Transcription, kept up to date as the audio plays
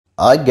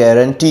I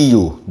guarantee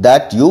you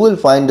that you will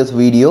find this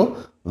video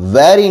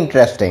very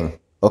interesting.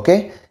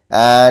 Okay,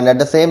 and at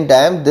the same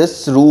time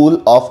this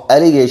rule of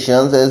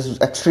alligations is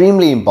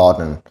extremely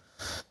important.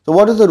 So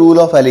what is the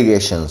rule of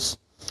alligations?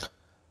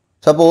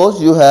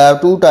 Suppose you have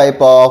two type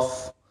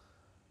of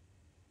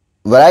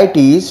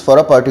varieties for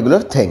a particular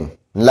thing,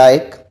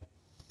 like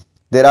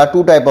there are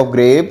two type of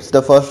grapes,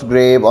 the first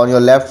grape on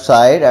your left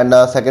side and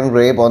the second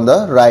grape on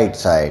the right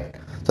side.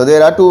 So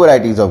there are two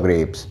varieties of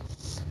grapes,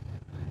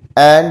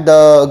 and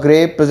the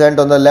grape present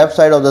on the left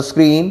side of the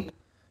screen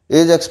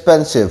is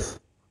expensive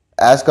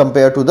as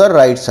compared to the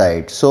right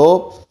side.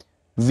 So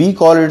we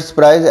call its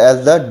price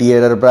as the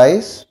dearer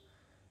price,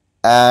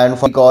 and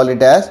we call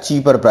it as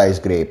cheaper price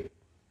grape.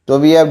 So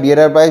we have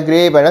dearer price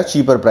grape and a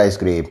cheaper price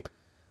grape.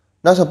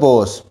 Now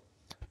suppose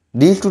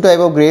these two type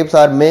of grapes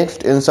are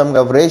mixed in some kind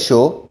of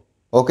ratio,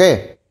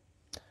 okay,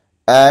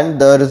 and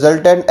the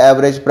resultant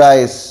average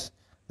price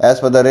as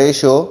per the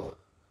ratio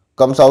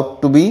comes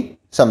out to be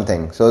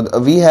something. So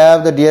we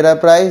have the dearer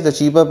price, the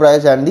cheaper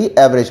price and the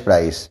average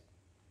price.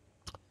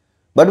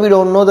 But we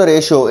don't know the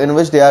ratio in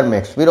which they are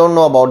mixed. We don't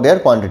know about their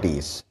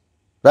quantities,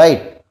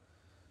 right?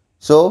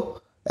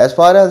 So as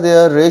far as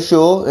their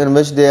ratio in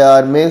which they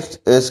are mixed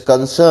is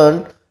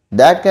concerned,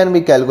 that can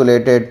be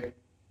calculated.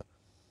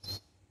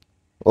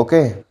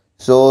 Okay,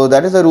 so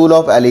that is the rule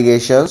of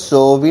alligations.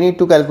 So we need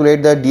to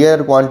calculate the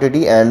dearer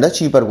quantity and the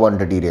cheaper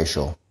quantity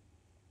ratio.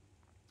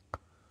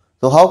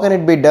 So how can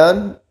it be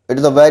done? It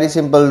is a very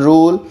simple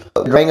rule.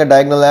 Drawing a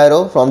diagonal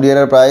arrow from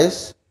dearer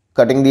price,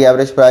 cutting the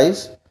average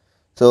price.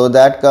 So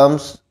that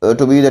comes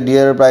to be the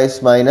dearer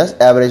price minus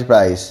average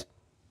price.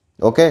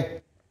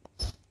 Okay.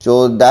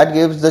 So that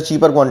gives the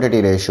cheaper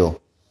quantity ratio.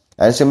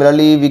 And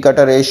similarly, we cut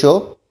a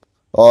ratio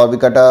or we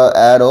cut a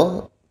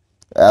arrow,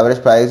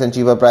 average price and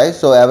cheaper price.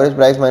 So average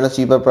price minus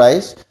cheaper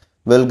price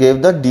will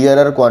give the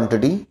dearer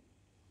quantity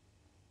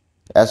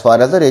as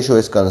far as the ratio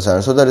is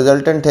concerned. So the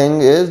resultant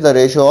thing is the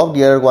ratio of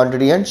dearer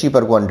quantity and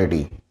cheaper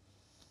quantity.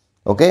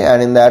 Okay,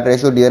 and in that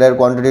ratio, dearer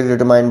quantity is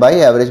determined by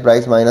average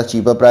price minus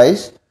cheaper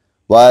price,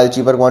 while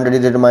cheaper quantity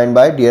is determined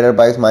by dearer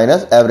price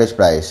minus average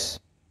price.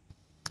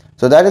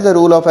 So that is the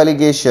rule of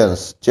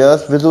alligations.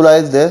 Just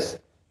visualize this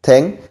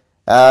thing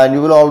and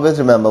you will always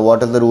remember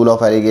what is the rule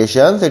of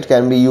alligations. It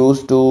can be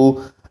used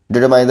to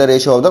determine the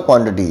ratio of the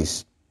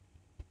quantities.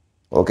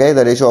 Okay,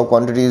 the ratio of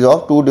quantities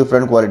of two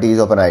different qualities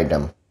of an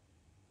item.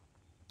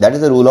 That is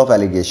the rule of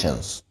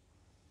alligations.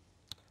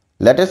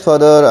 Let us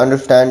further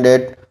understand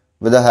it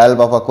with the help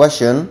of a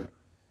question.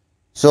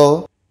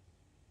 So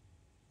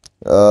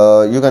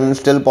you can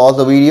still pause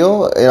the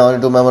video in order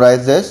to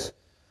memorize this.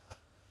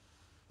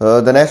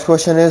 The next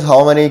question is,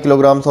 how many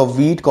kilograms of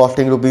wheat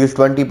costing rupees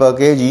 20 per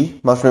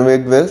kg must be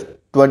mixed with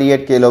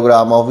 28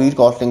 kilogram of wheat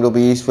costing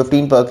rupees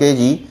 15 per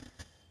kg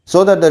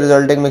so that the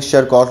resulting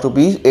mixture costs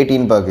rupees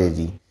 18 per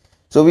kg.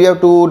 So we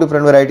have two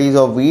different varieties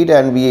of wheat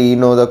and we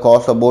know the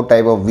cost of both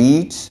type of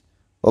wheats,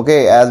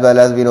 okay, as well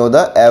as we know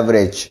the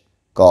average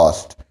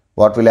cost,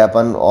 what will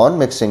happen on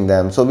mixing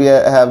them. So we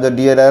have the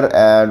dearer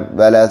and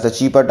well as the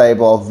cheaper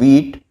type of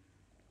wheat,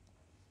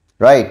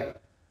 right?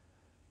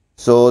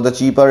 So the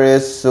cheaper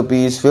is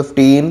rupees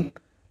 15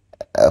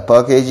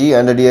 per kg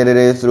and the dearer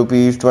is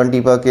rupees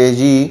 20 per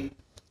kg,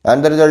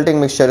 and the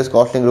resulting mixture is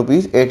costing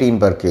rupees 18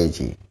 per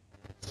kg.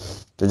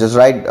 So just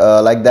write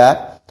like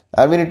that,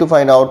 and we need to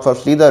find out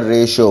firstly the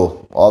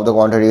ratio of the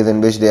quantities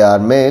in which they are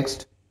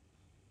mixed.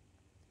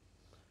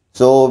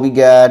 So we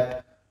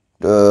get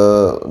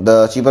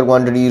the cheaper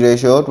quantity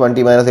ratio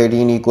 20 minus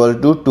 18 equal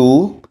to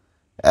 2,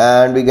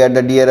 and we get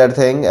the dearer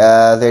thing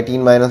as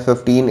 18 minus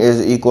 15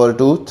 is equal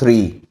to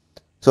 3.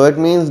 So it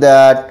means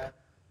that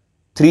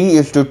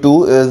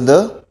 3:2 is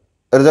the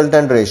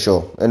resultant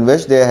ratio in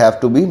which they have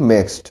to be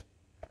mixed,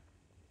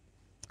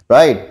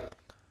 right?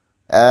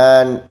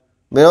 And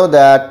we know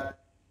that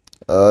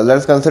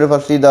let's consider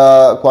firstly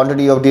the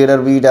quantity of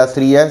dearer wheat as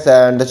 3x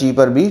and the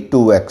cheaper be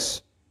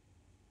 2x,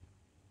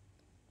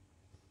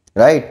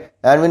 right?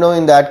 And we know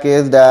in that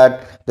case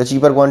that the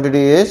cheaper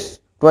quantity is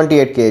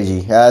 28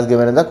 kg as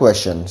given in the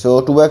question.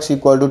 So 2x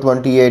equal to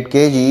 28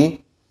 kg,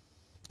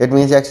 it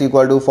means x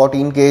equal to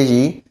 14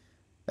 kg,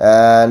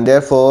 and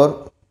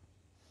therefore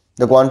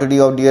the quantity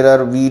of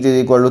dearer wheat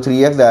is equal to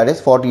 3x, that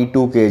is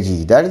 42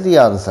 kg. That is the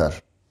answer.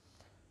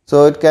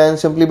 So it can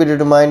simply be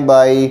determined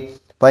by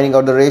finding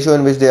out the ratio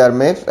in which they are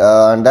mixed,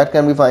 and that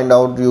can be found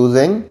out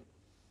using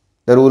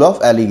the rule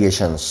of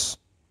alligations.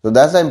 So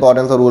that's the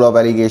importance of rule of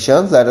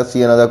alligations. Let us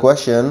see another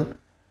question.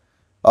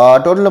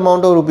 Total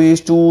amount of rupees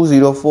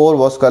 204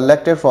 was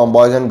collected from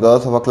boys and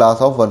girls of a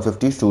class of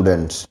 150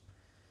 students.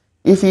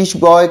 If each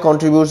boy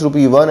contributes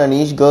rupee 1 and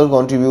each girl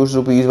contributes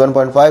rupees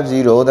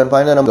 1.50, then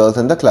find the number of girls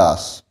in the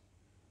class.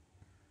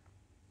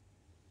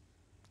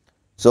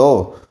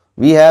 So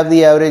we have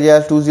the average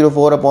as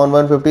 204 upon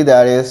 150,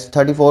 that is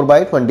 34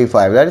 by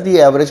 25. That is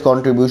the average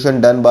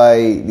contribution done by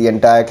the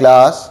entire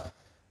class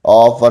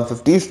of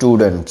 150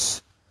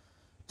 students.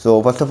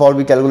 So first of all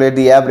we calculate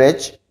the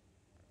average.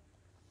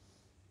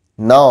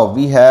 Now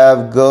we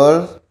have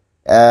girls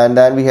and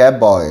then we have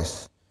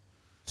boys.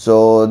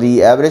 So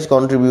the average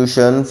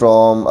contribution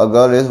from a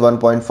girl is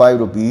 1.5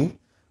 rupee,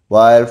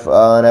 while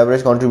an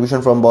average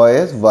contribution from boy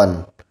is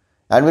 1.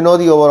 And we know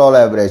the overall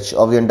average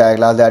of the entire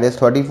class, that is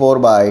 34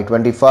 by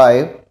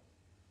 25.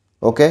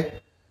 Okay.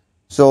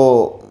 So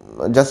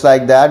just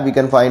like that we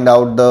can find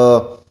out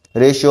the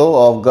ratio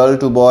of girl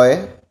to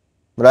boy,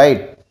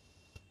 right?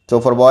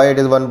 So for boy it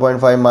is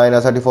 1.5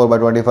 minus 34 by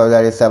 25,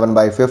 that is 7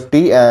 by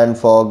 50, and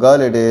for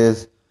girl it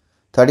is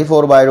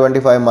 34 by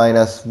 25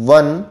 minus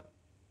 1,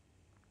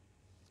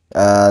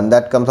 and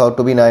that comes out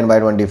to be 9 by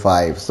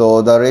 25.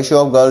 So the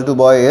ratio of girl to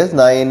boy is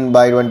 9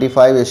 by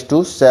 25 is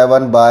to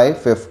 7 by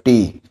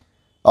 50,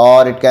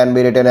 or it can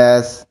be written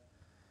as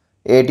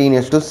 18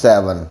 is to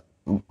 7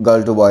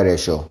 girl to boy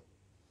ratio.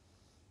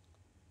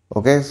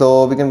 Okay,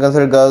 so we can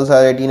consider girls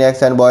are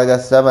 18x and boys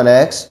as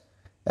 7x,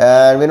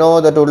 and we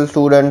know the total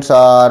students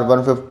are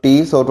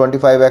 150, so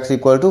 25x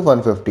equal to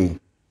 150.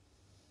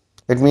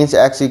 It means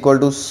x equal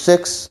to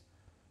 6.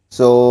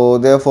 So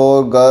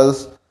therefore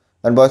girls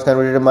and boys can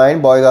be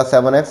determined. Boys are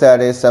 7x,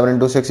 that is 7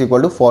 into 6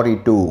 equal to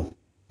 42,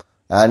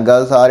 and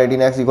girls are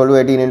 18x equal to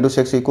 18 into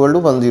 6 equal to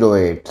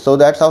 108. So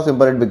that's how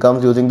simple it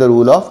becomes using the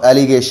rule of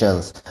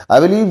alligations.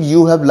 I believe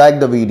you have liked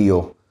the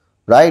video,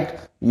 right?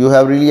 You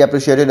have really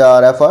appreciated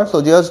our effort,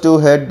 so just do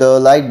hit the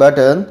like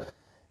button,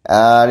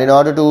 and in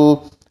order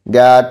to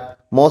get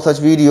more such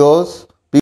videos,